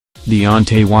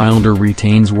Deontay Wilder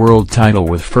retains world title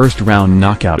with first-round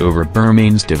knockout over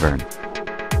Bermane Stiverne.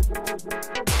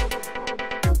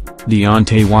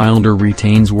 Deontay Wilder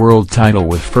retains world title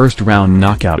with first-round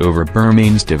knockout over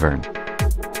Bermane Stiverne.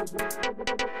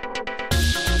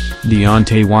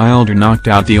 Deontay Wilder knocked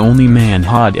out the only man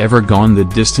who'd ever gone the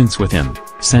distance with him,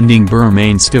 sending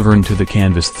Bermane Stiverne to the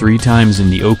canvas 3 times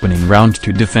in the opening round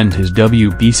to defend his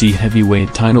WBC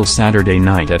heavyweight title Saturday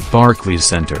night at Barclays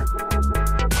Center.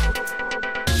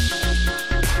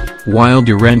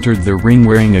 Wilder entered the ring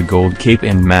wearing a gold cape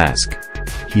and mask.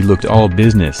 He looked all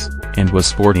business, and was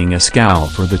sporting a scowl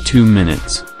for the 2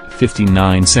 minutes,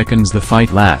 59 seconds the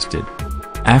fight lasted.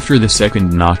 After the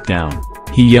second knockdown,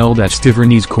 he yelled at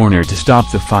Stiverne's corner to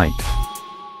stop the fight.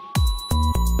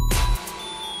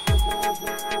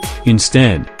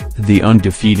 Instead, the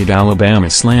undefeated Alabama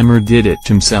Slammer did it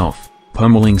himself,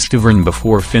 pummeling Stiverne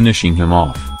before finishing him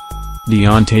off.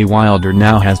 Deontay Wilder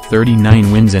now has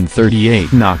 39 wins and 38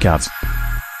 knockouts.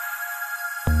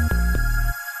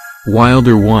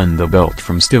 Wilder won the belt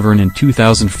from Stiverne in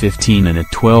 2015 in a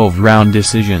 12-round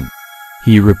decision.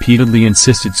 He repeatedly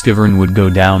insisted Stiverne would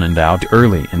go down and out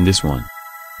early in this one.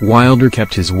 Wilder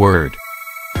kept his word.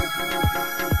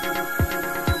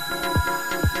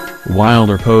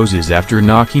 Wilder poses after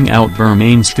knocking out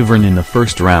Bermane Stiverne in the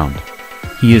first round.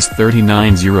 He is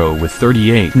 39-0 with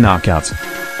 38 knockouts.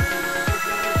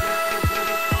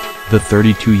 The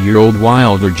 32-year-old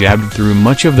Wilder jabbed through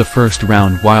much of the first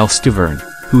round while Stiverne,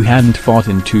 who hadn't fought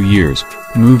in 2 years,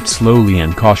 moved slowly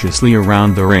and cautiously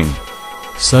around the ring.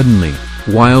 Suddenly,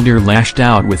 Wilder lashed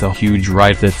out with a huge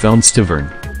right that felled Stiverne,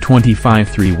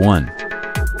 25-3-1.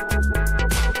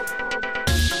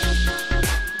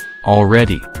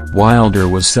 Already, Wilder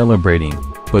was celebrating,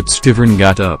 but Stiverne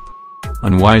got up.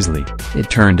 Unwisely,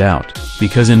 it turned out,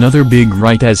 because another big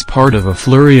right as part of a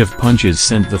flurry of punches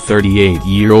sent the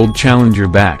 38-year-old challenger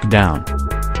back down.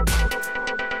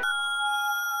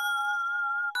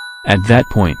 At that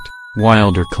point,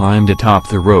 Wilder climbed atop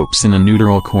the ropes in a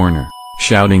neutral corner,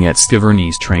 shouting at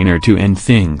Stiverne's trainer to end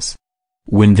things.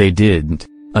 When they didn't,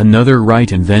 another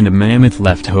right and then a mammoth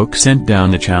left hook sent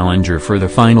down the challenger for the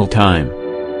final time.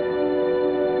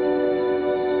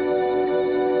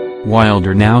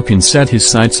 Wilder now can set his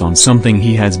sights on something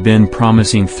he has been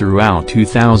promising throughout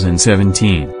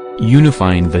 2017,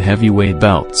 unifying the heavyweight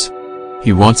belts.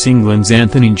 He wants England's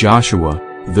Anthony Joshua,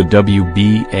 the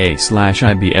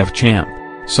WBA/IBF champ,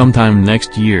 sometime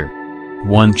next year.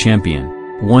 One champion,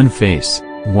 one face,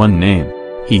 one name.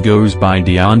 He goes by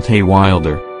Deontay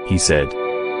Wilder, he said.